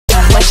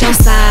What's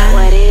your sign?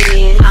 What it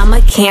is? I'm a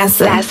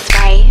Cancer. That's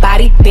right.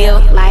 Body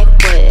built Like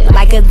wood.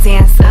 like a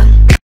dancer.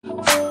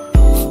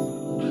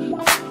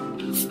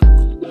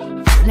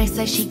 They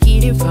say she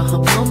get it from her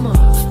mama.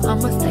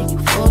 I'ma say you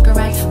fuck her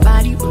right.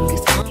 Body work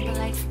is humble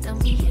like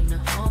don't be in the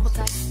humble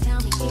type. Tell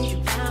me is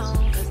you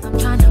down? Cause I'm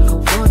tryna go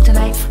work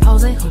tonight.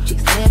 Hoes and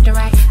hoochies left to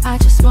right. I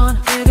just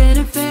wanna live in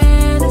a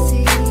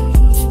fantasy. I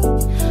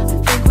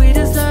think we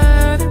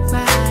deserve it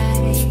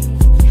right.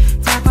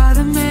 Top of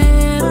the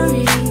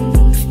memories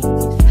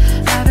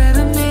I've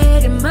ever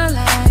made in my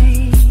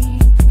life.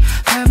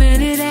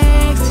 Permanent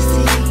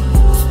ecstasy.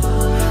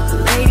 The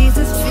ladies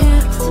is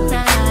pimps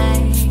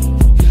tonight.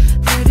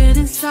 Living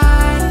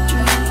inside a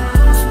dream.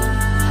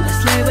 Let's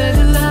live where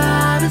the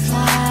love is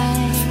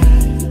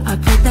like. I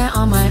put that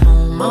on my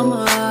own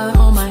mama,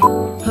 on my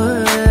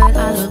hood.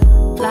 I look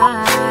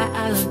fly,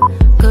 I look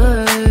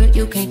good.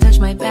 You can't touch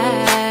my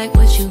bag,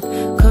 but you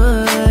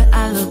could.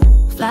 I look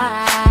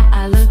fly,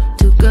 I look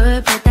too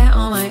good. Put that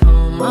on my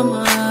own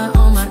mama,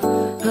 on my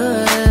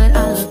hood.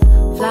 I look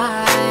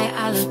fly,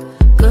 I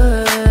look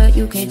good.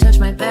 You can't touch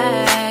my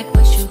bag,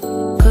 but you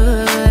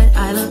could.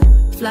 I look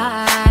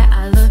fly,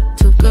 I look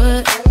too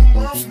good.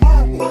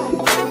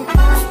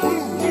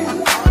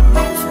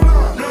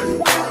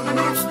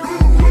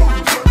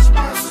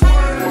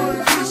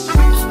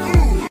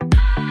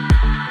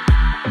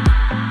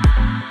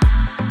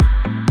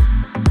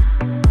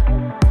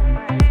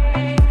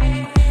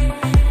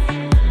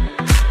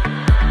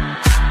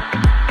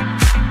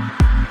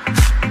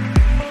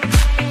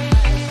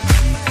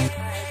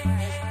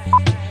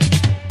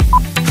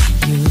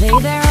 You lay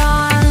there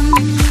on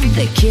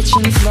the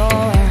kitchen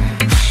floor.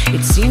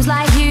 It seems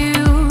like you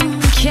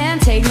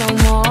can't take no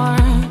more.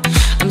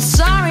 I'm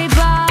sorry,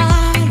 but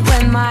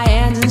when my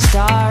engine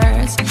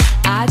starts,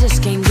 I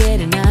just can't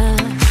get enough.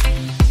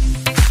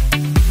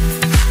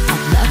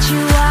 I'll let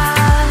you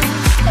up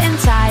and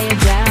tie it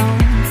down,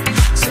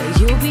 so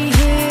you'll be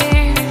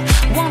here,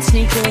 won't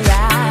sneak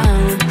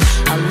around.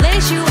 I'll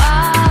lace you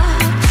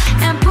up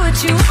and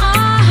put you on.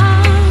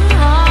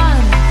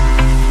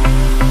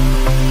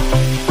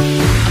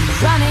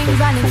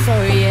 Running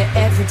for you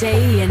every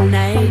day and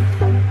night.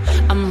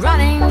 I'm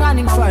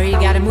running for you,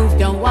 gotta move,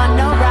 don't want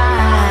no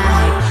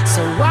ride.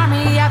 So warm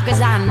me up, cause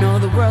I know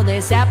the world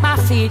is at my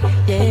feet,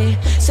 yeah.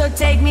 So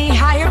take me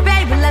higher,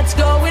 baby, let's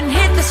go and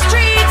hit the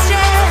streets,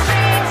 yeah.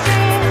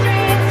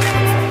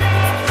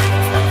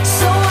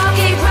 So I'll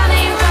keep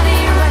running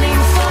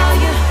for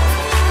you.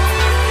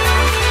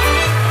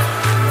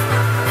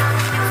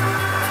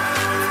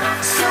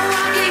 So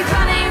I'll keep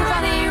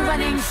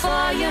running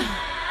for you.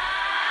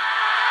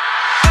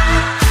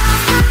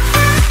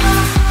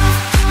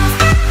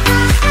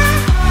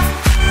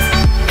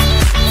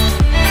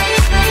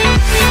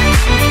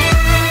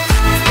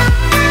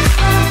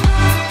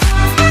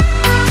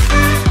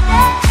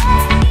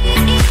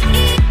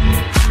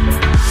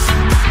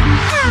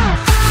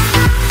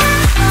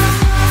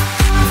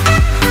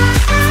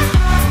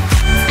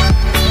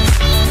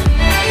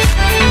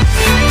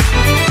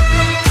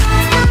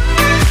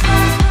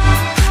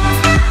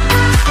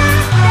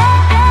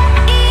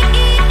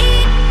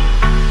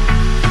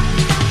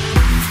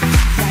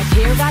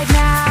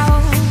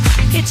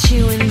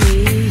 You and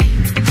me,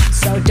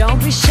 so don't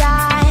be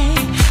shy,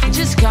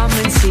 just come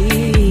and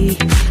see.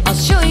 I'll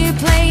show you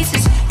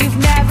places you've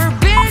never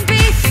been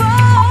before.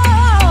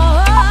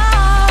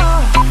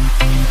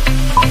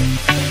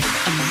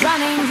 I'm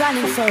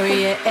running for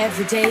you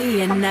every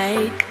day and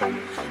night.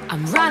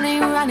 I'm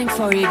running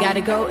for you,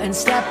 gotta go and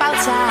step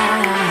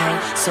outside.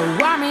 So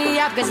warm me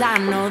up, cause I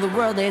know the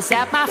world is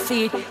at my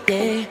feet,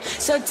 yeah.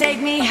 So take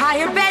me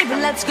higher, baby,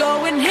 let's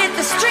go and hit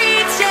the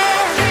streets,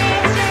 yeah.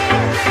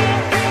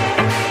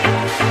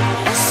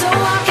 So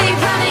I'll keep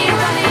running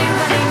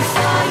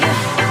for you.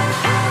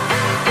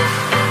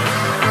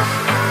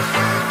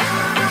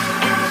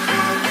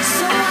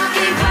 So I'll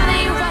keep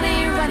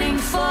running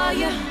for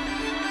you.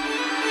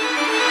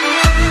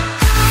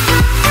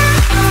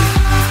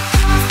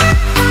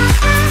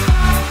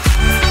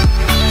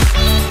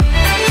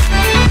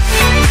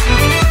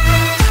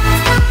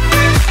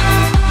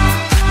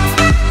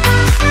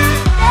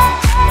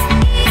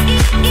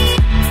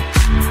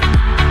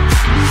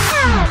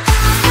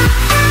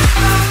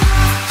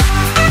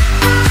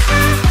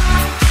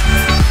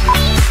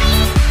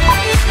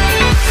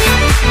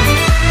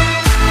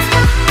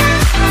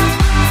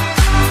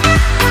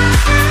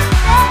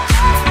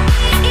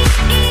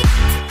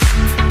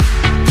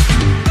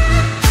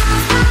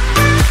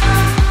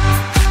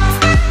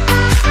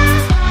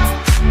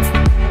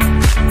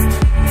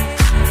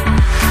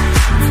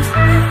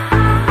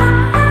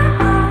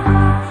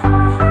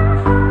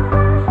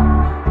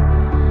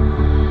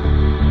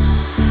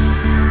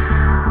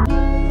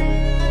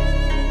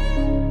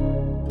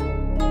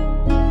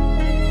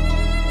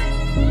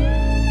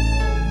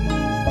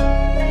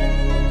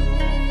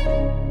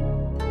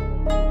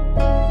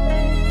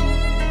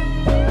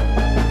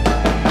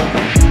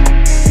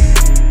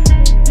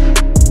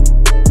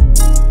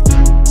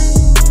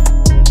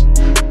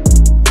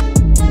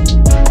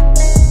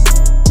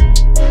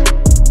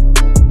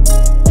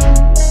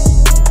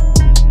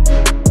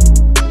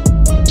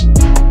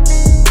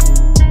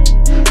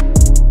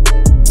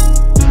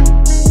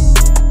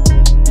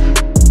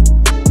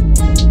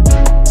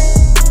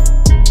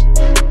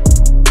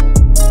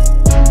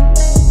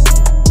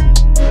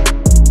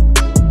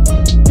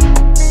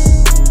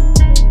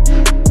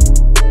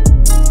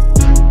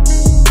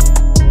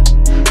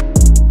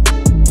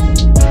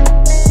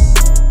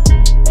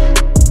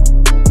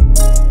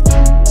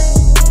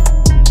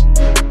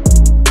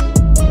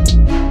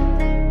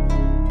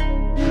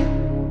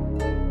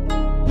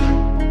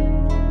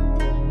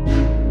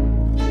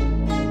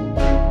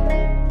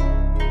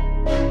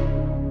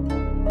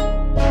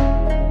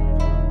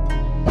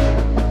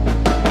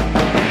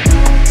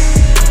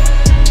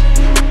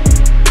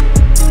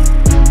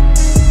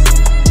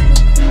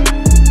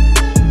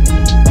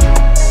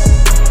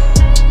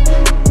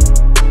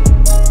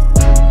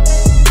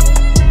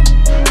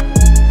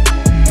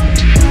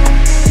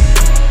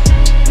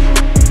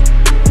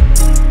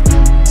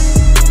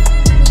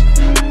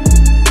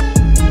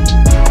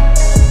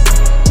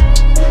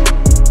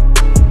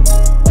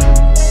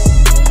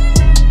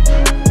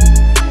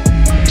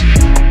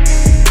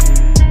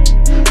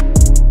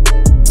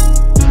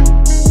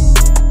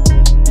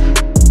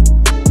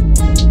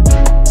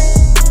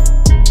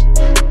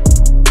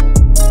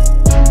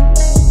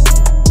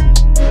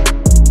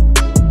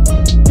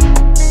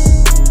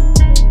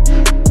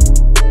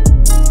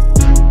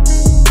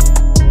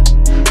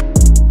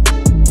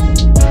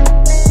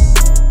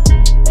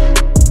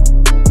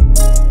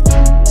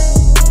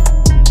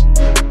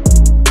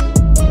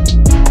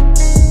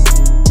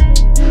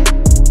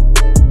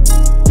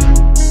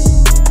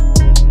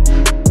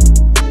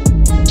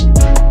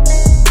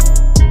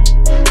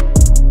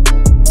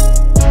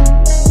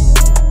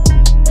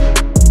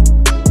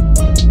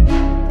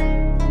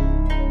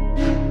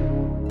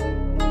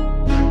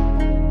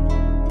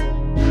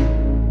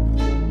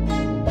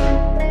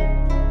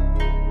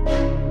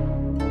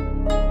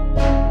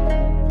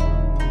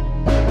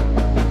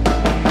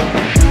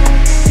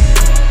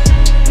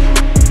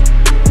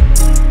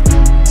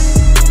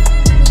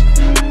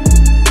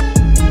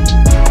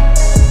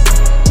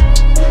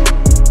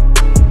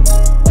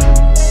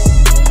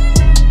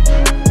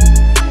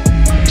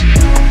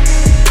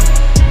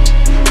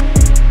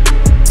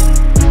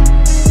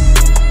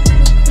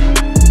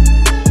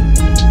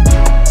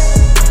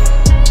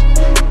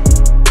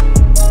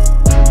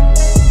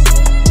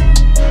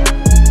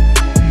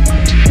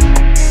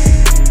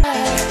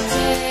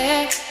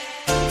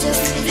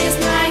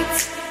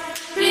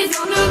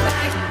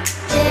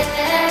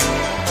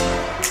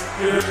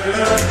 Get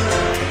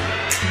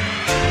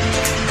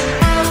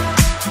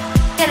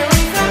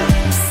away from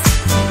this,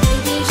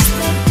 baby, just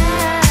step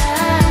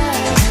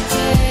back.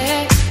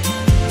 Yeah.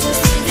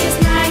 Just leave this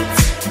night,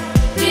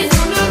 please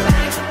don't look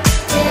back.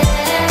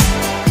 Yeah.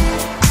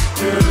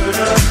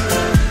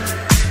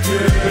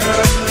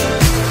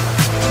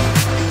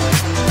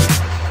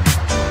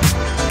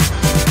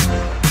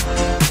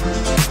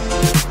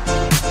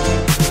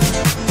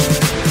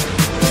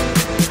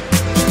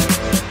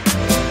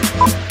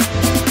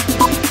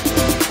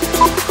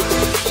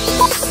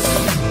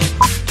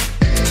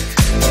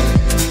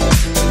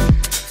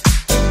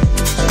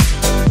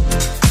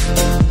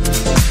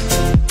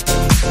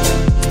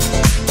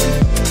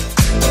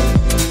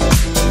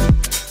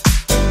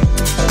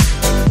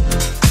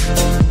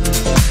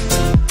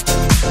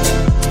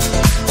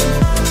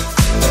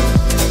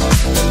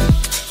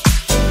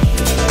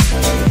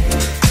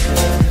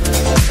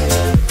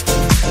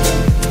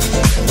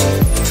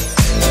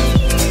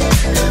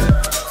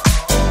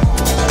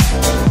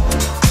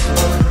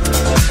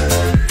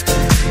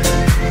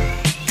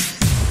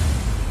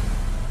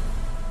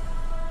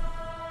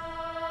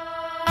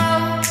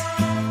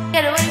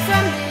 Get away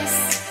from this,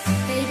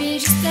 baby,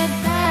 just step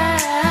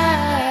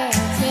back.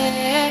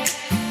 Yeah.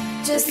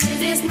 Just leave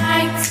this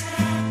night,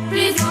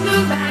 please don't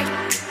look back.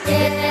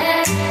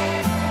 Yeah.